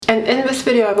And in this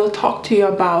video, I will talk to you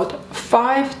about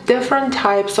 5 different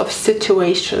types of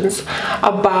situations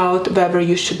about whether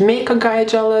you should make a guy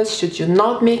jealous, should you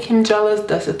not make him jealous,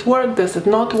 does it work, does it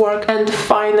not work, and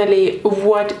finally,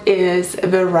 what is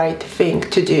the right thing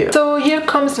to do. So here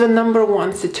comes the number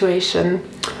 1 situation.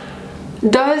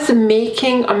 Does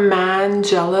making a man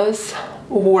jealous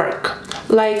work?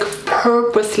 Like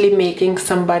purposely making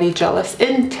somebody jealous,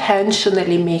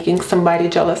 intentionally making somebody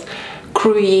jealous,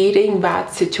 creating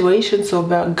that situation so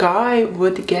the guy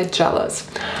would get jealous.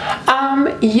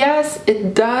 Yes,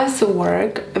 it does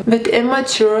work with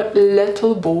immature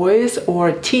little boys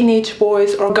or teenage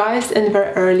boys or guys in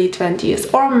their early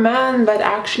 20s or men that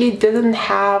actually didn't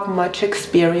have much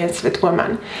experience with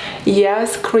women.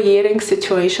 Yes, creating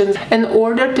situations in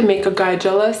order to make a guy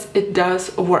jealous, it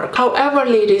does work. However,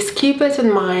 ladies, keep it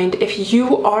in mind, if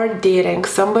you are dating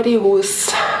somebody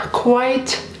who's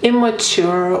quite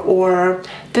immature or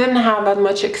didn't have that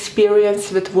much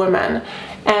experience with women,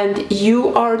 and you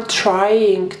are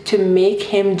trying to make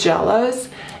him jealous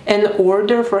in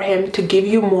order for him to give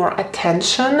you more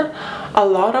attention, a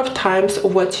lot of times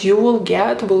what you will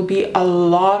get will be a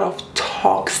lot of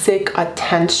toxic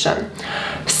attention,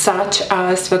 such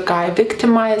as the guy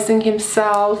victimizing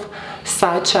himself,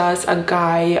 such as a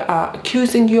guy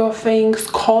accusing you of things,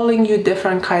 calling you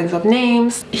different kinds of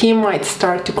names. He might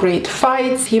start to create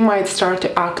fights, he might start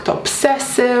to act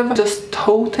obsessive, just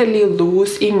totally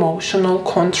lose emotional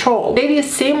control. Maybe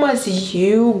same as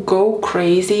you go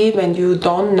crazy when you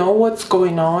don't know what's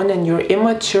going on and you're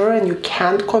immature and you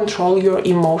can't control your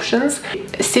emotions.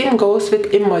 Same goes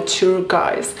with immature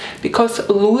guys, because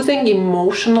losing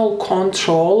emotional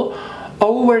control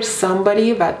over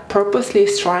somebody that purposely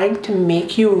is trying to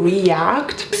make you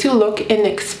react makes you look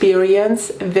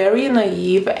inexperienced, very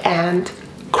naive, and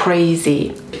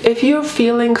crazy. If you're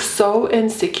feeling so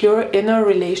insecure in a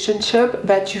relationship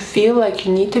that you feel like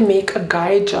you need to make a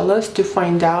guy jealous to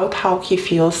find out how he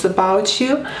feels about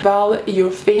you, well,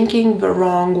 you're thinking the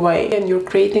wrong way and you're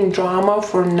creating drama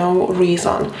for no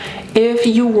reason. If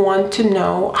you want to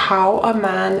know how a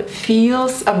man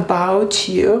feels about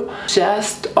you,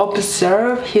 just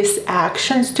observe his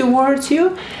actions towards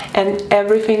you and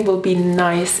everything will be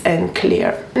nice and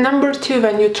clear. Number 2,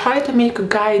 when you try to make a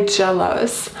guy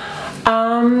jealous,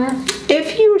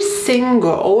 if you're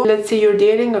single, let's say you're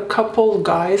dating a couple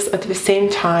guys at the same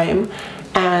time,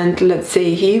 and let's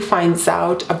say he finds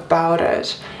out about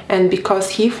it, and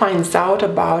because he finds out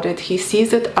about it, he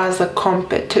sees it as a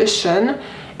competition,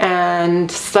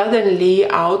 and suddenly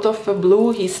out of the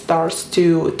blue he starts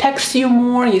to text you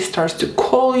more, he starts to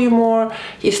call you more,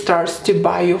 he starts to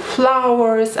buy you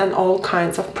flowers and all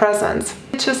kinds of presents,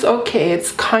 which is okay,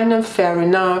 it's kind of fair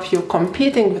enough. You're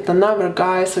competing with another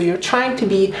guy, so you're trying to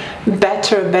be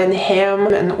better than him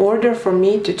in order for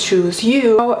me to choose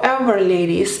you. However,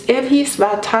 ladies, if he's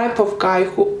that type of guy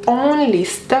who only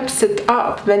steps it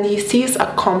up when he sees a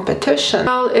competition,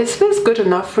 well, is this good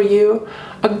enough for you?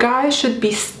 A guy should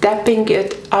be stepping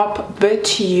it up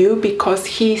with you because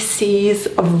he sees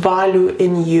a value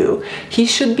in you. He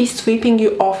should be sweeping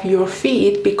you off your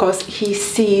feet because he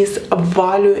sees a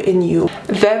value in you,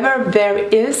 whether there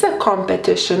is a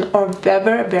competition or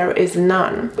whether there is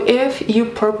none. If you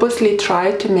purposely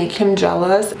try to make him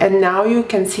jealous and now you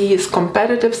can see his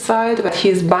competitive side, that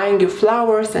he's buying you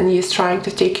flowers and he's trying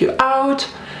to take you out,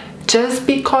 just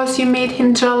because you made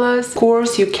him jealous, of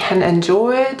course you can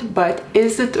enjoy it, but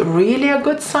is it really a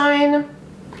good sign?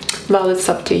 Well, it's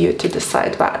up to you to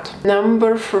decide that.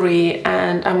 Number 3,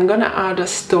 and I'm gonna add a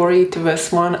story to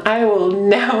this one. I will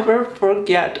never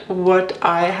forget what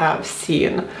I have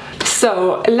seen.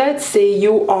 So let's say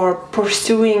you are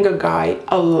pursuing a guy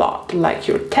a lot, like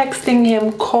you're texting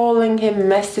him, calling him,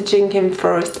 messaging him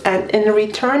first, and in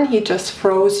return he just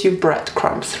throws you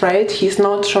breadcrumbs, right? He's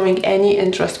not showing any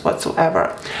interest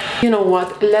whatsoever. You know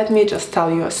what, let me just tell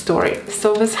you a story.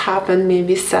 So this happened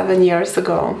maybe 7 years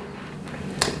ago.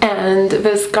 And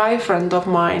this guy friend of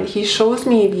mine, he shows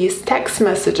me these text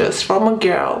messages from a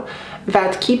girl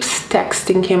that keeps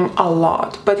texting him a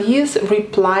lot, but he's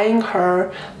replying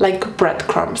her like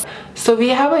breadcrumbs. So we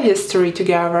have a history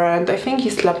together, and I think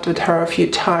he slept with her a few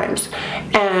times,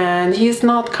 and he's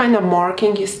not kind of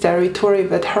marking his territory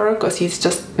with her because he's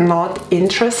just not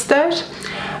interested.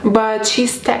 But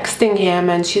she's texting him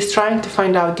and she's trying to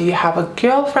find out, do you have a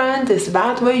girlfriend? Is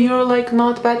that why you're like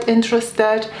not that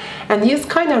interested? And he's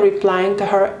kind of replying to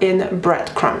her in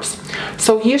breadcrumbs.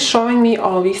 So he's showing me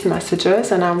all these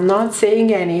messages and I'm not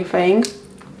saying anything.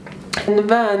 And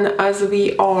then as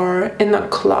we are in a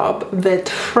club with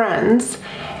friends,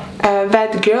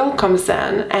 that girl comes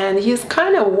in and he's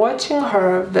kind of watching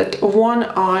her with one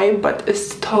eye but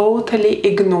is totally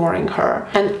ignoring her,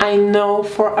 and I know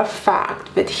for a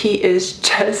fact that he is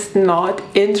just not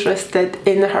interested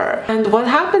in her. And what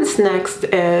happens next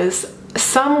is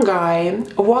some guy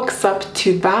walks up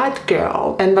to that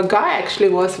girl, and the guy actually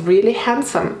was really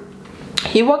handsome.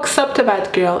 He walks up to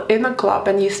that girl in a club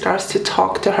and he starts to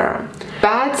talk to her.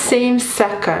 That same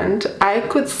second, I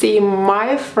could see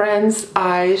my friend's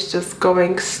eyes just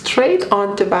going straight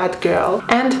onto that girl.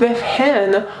 And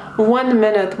within 1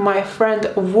 minute, my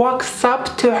friend walks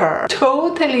up to her,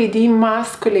 totally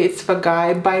demasculates the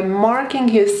guy by marking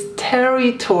his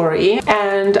territory.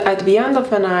 And at the end of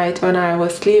the night, when I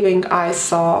was leaving, I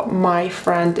saw my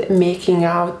friend making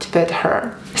out with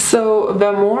her. So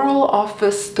the moral of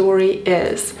the story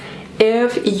is,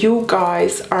 if you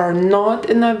guys are not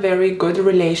in a very good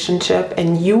relationship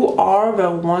and you are the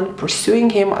one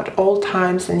pursuing him at all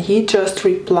times and he just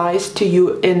replies to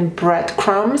you in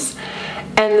breadcrumbs,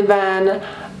 and then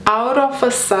out of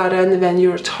a sudden when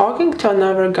you're talking to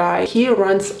another guy he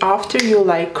runs after you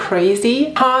like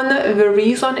crazy, the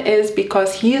reason is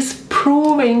because he is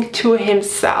proving to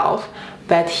himself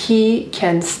that he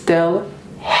can still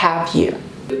have you.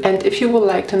 And if you would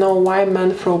like to know why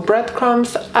men throw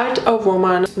breadcrumbs at a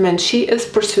woman when she is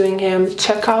pursuing him,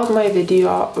 check out my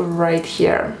video right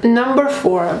here. Number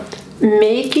 4,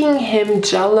 making him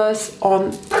jealous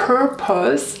on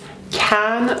purpose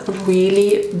can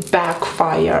really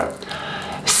backfire.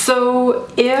 So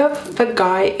if the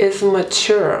guy is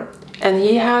mature and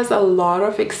he has a lot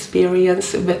of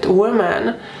experience with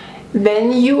women,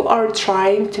 when you are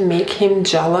trying to make him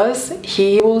jealous,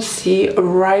 he will see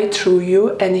right through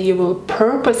you and he will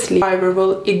purposely either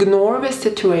will ignore the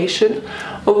situation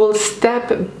or will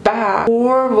step back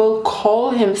or will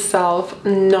call himself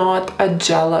not a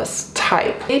jealous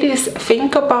type. Ladies,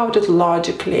 think about it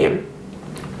logically.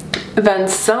 When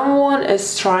someone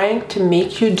is trying to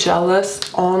make you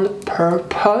jealous on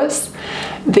purpose,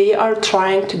 they are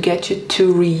trying to get you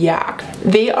to react.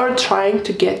 They are trying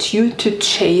to get you to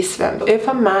chase them. If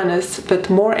a man is with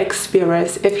more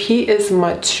experience, if he is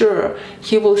mature,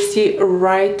 he will see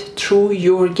right through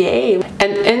your game.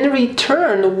 And in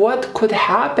return, what could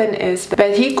happen is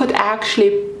that he could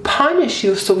actually punish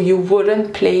you so you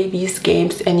wouldn't play these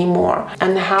games anymore.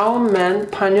 And how men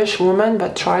punish women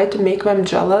but try to make them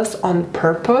jealous on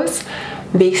purpose?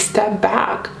 They step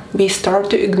back. They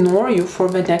start to ignore you for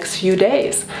the next few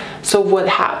days. So what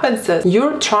happens is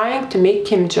you're trying to make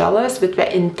him jealous with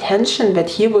the intention that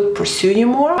he would pursue you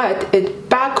more, but it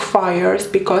backfires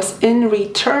because in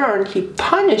return he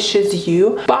punishes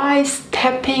you by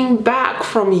stepping back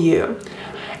from you.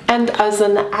 And as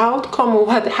an outcome,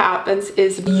 what happens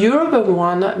is you're the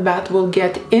one that will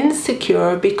get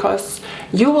insecure because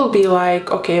you will be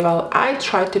like, okay, well, I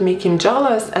tried to make him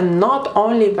jealous, and not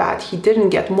only that, he didn't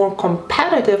get more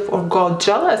competitive or got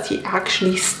jealous, he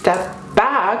actually stepped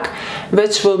back,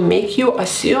 which will make you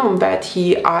assume that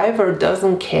he either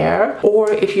doesn't care,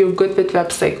 or if you're good with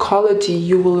web psychology,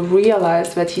 you will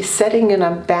realize that he's setting in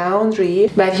a boundary,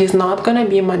 that he's not going to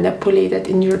be manipulated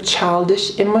in your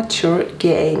childish, immature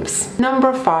games.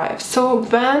 Number 5. So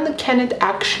when can it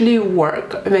actually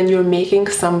work when you're making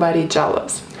somebody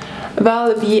jealous?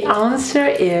 Well, the answer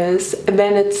is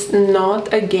when it's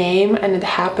not a game and it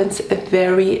happens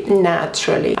very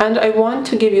naturally. And I want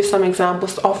to give you some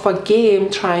examples of a game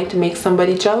trying to make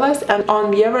somebody jealous, and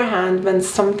on the other hand, when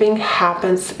something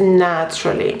happens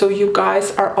naturally. So you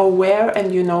guys are aware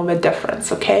and you know the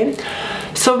difference, okay?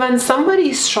 So when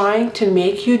somebody is trying to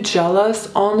make you jealous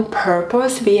on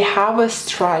purpose, we have a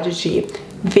strategy.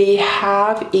 We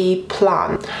have a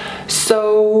plan.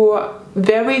 So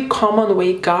very common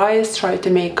way guys try to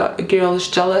make girls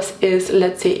jealous is,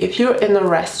 let's say if you're in a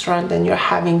restaurant and you're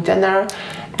having dinner,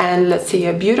 and let's say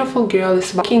a beautiful girl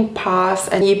is walking past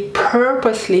and he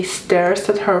purposely stares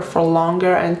at her for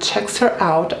longer and checks her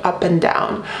out up and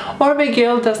down. Or the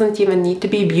girl doesn't even need to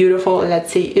be beautiful,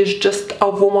 let's say it's just a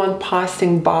woman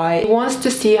passing by. He wants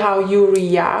to see how you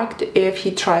react if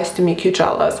he tries to make you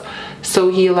jealous. So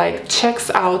he like checks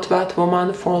out that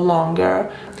woman for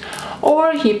longer.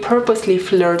 Or he purposely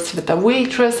flirts with a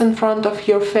waitress in front of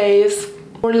your face.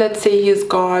 Or let's say he's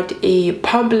got a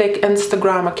public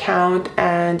Instagram account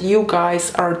and and you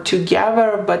guys are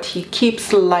together, but he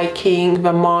keeps liking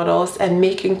the models and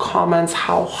making comments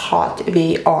how hot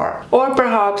they are. Or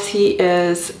perhaps he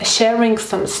is sharing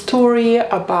some story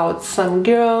about some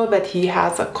girl that he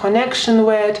has a connection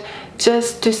with,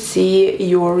 just to see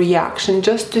your reaction,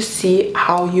 just to see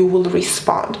how you will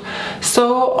respond.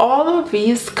 So all of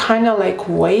these kind of like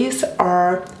ways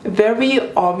are very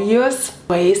obvious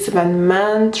ways when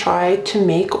men try to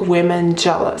make women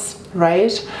jealous,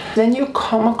 right? Then you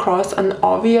come across an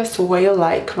obvious way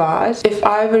like that. If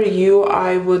I were you,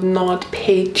 I would not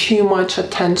pay too much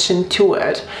attention to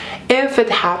it. If it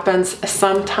happens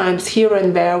sometimes here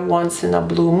and there, once in a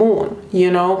blue moon, you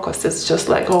know, because it's just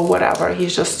like, oh, whatever,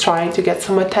 he's just trying to get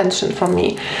some attention from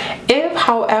me. If,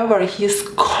 however, he's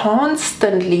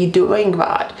constantly doing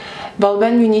that, well,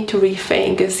 then you need to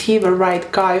rethink, is he the right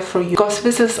guy for you? Because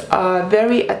this is a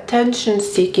very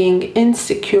attention-seeking,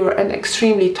 insecure, and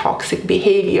extremely toxic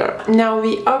behavior. Now,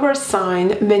 the other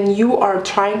sign when you are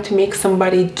trying to make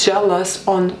somebody jealous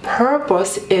on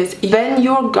purpose is when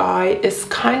your guy is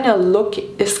kind of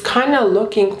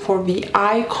looking for the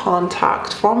eye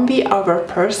contact from the other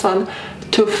person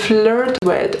to flirt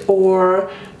with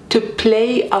or to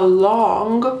play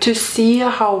along to see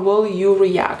how will you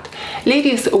react.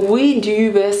 Ladies, we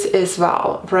do this as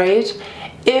well, right?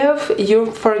 If you're,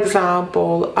 for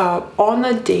example, on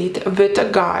a date with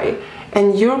a guy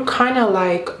and you're kind of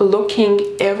like looking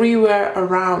everywhere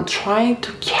around, trying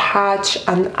to catch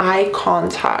an eye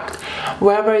contact,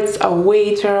 whether it's a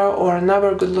waiter or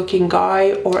another good-looking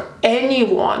guy or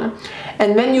anyone,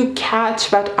 and when you catch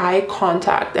that eye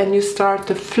contact and you start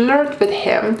to flirt with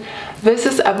him, this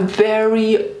is a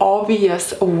very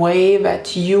obvious way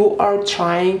that you are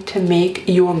trying to make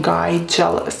your guy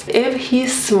jealous. If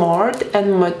he's smart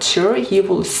and mature, he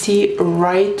will see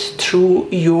right through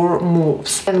your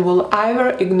moves and will either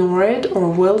ignore it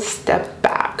or will step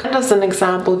back. And as an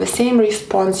example, the same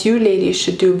response you ladies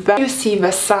should do when you see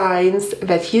the signs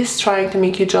that he's trying to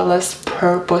make you jealous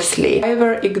purposely.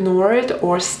 Either ignore it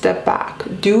or step back.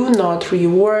 Do not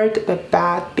reward the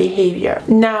bad behavior.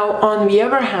 Now, on the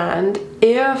other hand,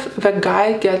 if the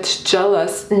guy gets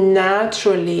jealous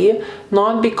naturally,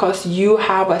 not because you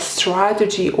have a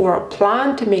strategy or a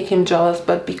plan to make him jealous,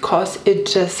 but because it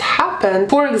just happened.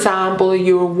 For example,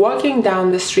 you're walking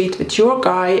down the street with your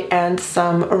guy and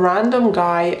some random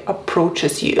guy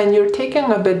approaches you and you're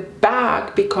taken a bit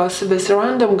back because this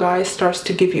random guy starts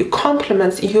to give you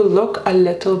compliments. You look a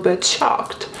little bit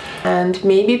shocked and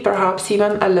maybe perhaps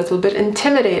even a little bit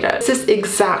intimidated. This is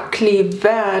exactly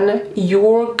when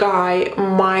your guy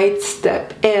might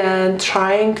step in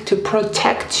trying to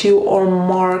protect you or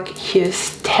mark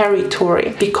his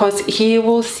territory, because he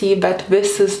will see that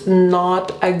this is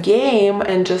not a game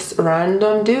and just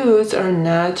random dudes are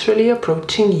naturally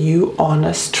approaching you on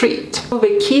a street. So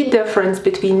the key difference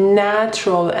between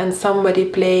natural and somebody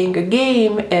playing a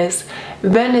game is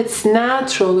when it's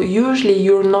natural, usually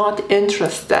you're not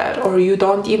interested or you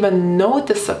don't even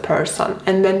notice a person,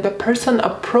 and when the person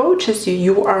approaches you,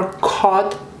 you are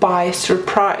caught by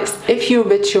surprise. If you're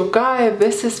with your guy,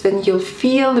 this is when you'll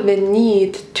feel the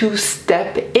need to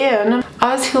step in,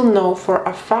 as he'll know for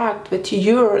a fact that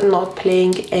you're not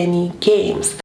playing any games.